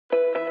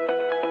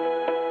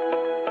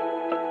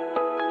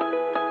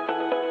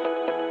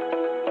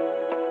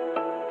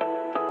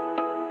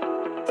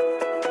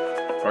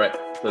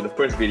So the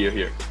first video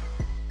here.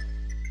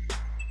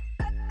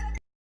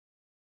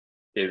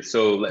 Okay,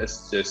 so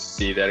let's just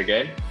see that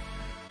again.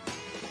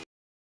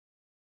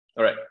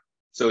 All right,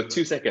 so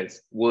 2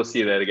 seconds, we'll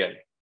see that again.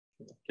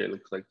 Okay,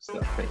 looks like it's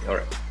not playing. All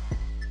right.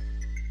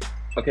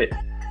 Okay,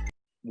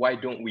 why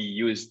don't we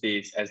use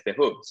this as the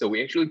hook? So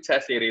we actually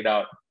tested it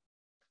out.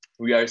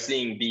 We are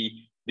seeing the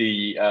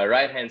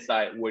right-hand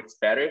side works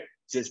better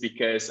just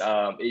because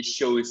it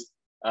shows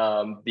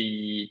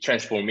the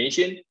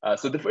transformation.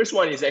 So the first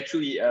one is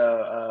actually,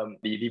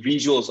 the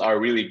visuals are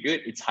really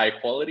good. It's high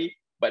quality,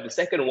 but the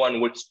second one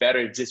works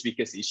better just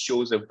because it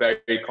shows a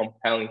very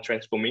compelling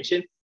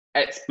transformation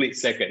at split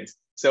seconds.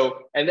 So,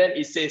 and then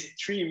it says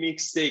 3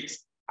 mistakes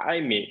I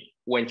made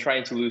when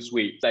trying to lose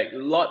weight. Like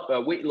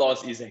weight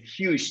loss is a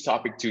huge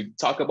topic to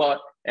talk about,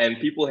 and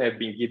people have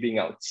been giving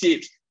out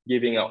tips,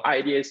 giving out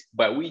ideas,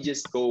 but we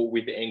just go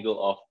with the angle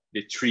of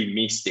the 3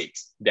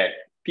 mistakes that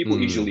people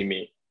usually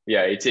make.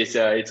 Yeah, it's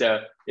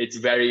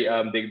very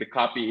the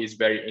copy is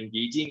very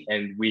engaging,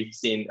 and we've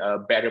seen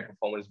better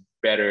performance,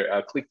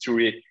 better click-through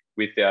rate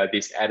with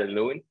this ad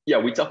alone. Yeah,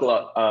 we talk a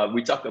lot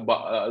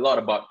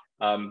about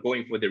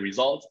going for the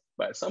results,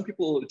 but some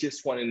people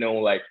just want to know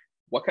like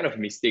what kind of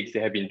mistakes they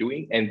have been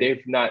doing, and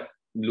they've not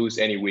lose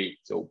any weight.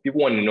 So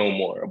people want to know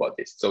more about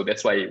this. So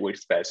that's why it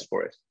works best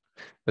for us.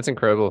 That's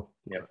incredible.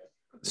 Yeah.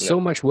 So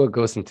much work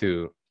goes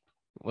into,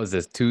 was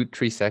this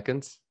 2-3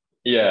 seconds?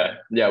 Yeah,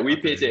 we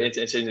pay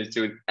attention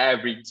to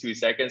every 2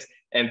 seconds,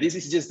 and this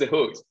is just the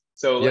hook.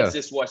 So let's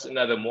just watch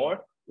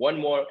one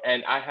more,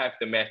 and I have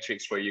the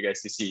metrics for you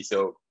guys to see.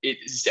 So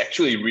it's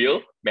actually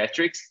real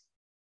metrics.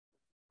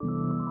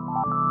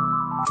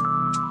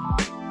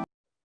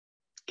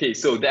 Okay,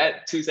 so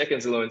that 2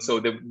 seconds alone. So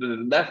the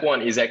left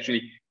one is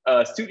actually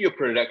studio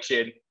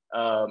production,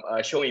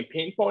 showing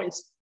pain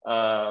points.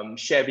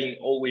 Shaving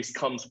always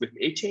comes with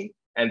itching.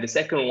 And the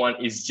second one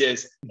is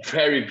just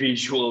very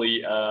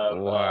visually.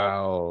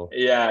 Wow.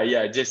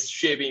 Just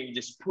shaving,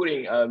 just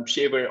putting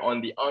shaver on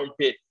the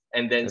armpit,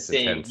 and then That's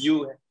saying intense.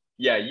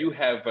 you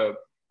have a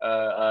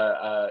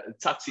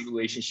toxic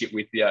relationship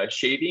with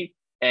shaving,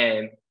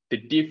 and the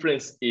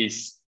difference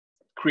is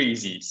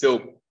crazy.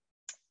 So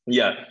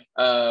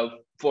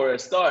for a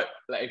start,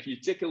 like if you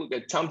take a look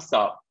at thumbs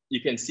up, you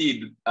can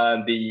see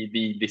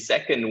the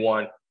second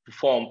one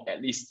perform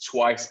at least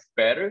twice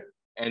better,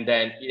 and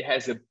then it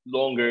has a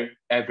longer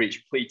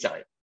average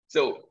playtime.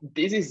 So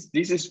this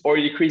is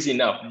already crazy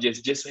enough.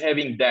 Just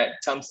having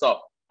that thumbs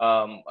up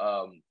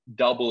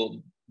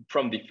double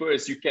from the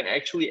first, you can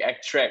actually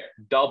attract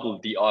double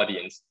the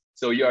audience.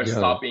 So you are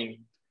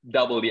stopping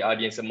double the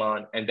audience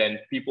amount, and then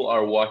people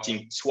are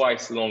watching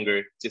twice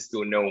longer just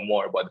to know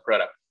more about the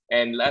product.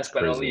 And last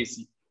but not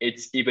least,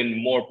 it's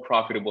even more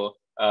profitable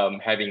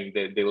having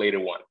the later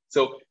one.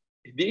 So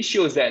this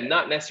shows that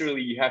not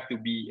necessarily you have to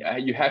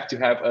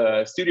have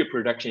a studio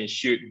production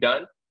shoot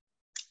done.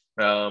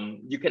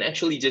 You can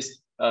actually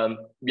just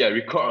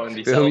record on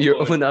the film your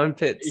own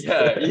armpits.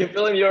 Yeah, you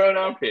film your own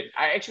armpit.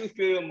 I actually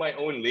filmed my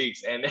own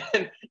legs, and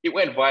then it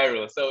went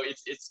viral. So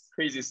it's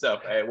crazy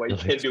stuff what you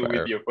can do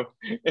with your phone.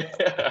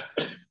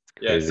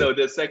 Yeah. So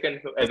the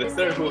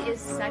third hook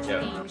is such a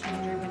game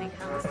changer when it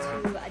comes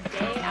to a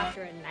day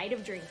after a night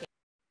of drinking.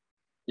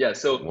 Yeah.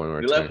 So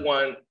the left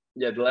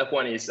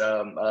one is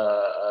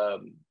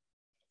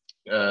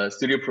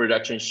studio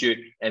production shoot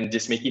and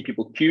just making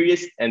people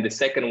curious, and the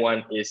second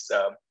one is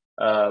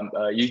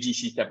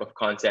UGC type of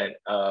content,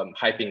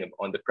 hyping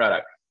on the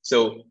product.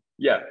 So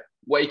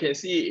what you can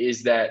see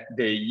is that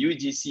the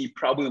UGC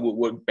probably would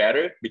work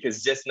better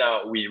because just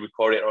now we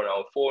recorded on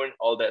our phone,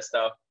 all that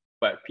stuff,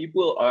 but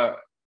people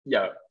are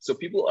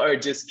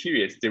just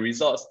curious. The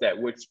results that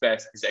works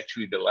best is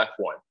actually the left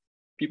one.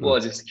 People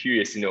are just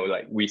curious,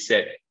 like we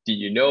said, did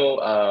you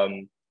know?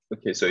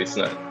 Okay, so it's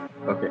not,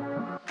 okay.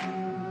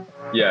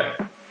 Yeah,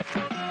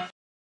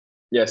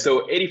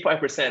 so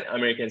 85%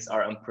 Americans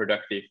are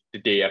unproductive the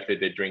day after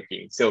they're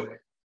drinking. So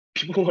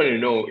people want to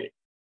know,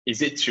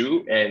 is it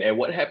true? And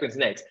what happens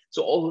next?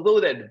 So although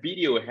that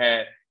video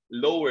had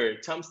lower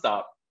thumbs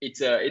up,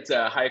 it's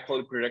a high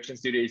quality production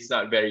studio. It's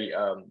not very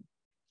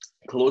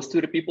close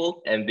to the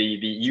people, and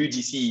the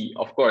UGC,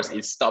 of course,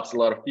 it stops a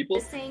lot of people.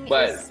 This thing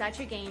is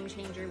such a game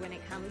changer when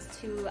it comes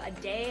to a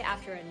day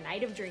after a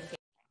night of drinking.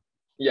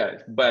 Yeah,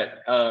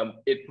 but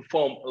it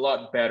performed a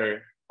lot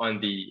better on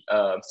the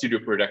studio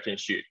production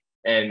shoot.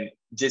 And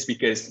just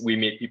because we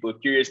made people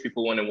curious,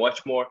 people want to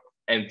watch more,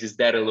 and just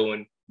that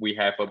alone, we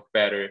have a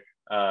better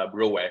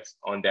ROAS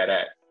on that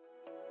ad.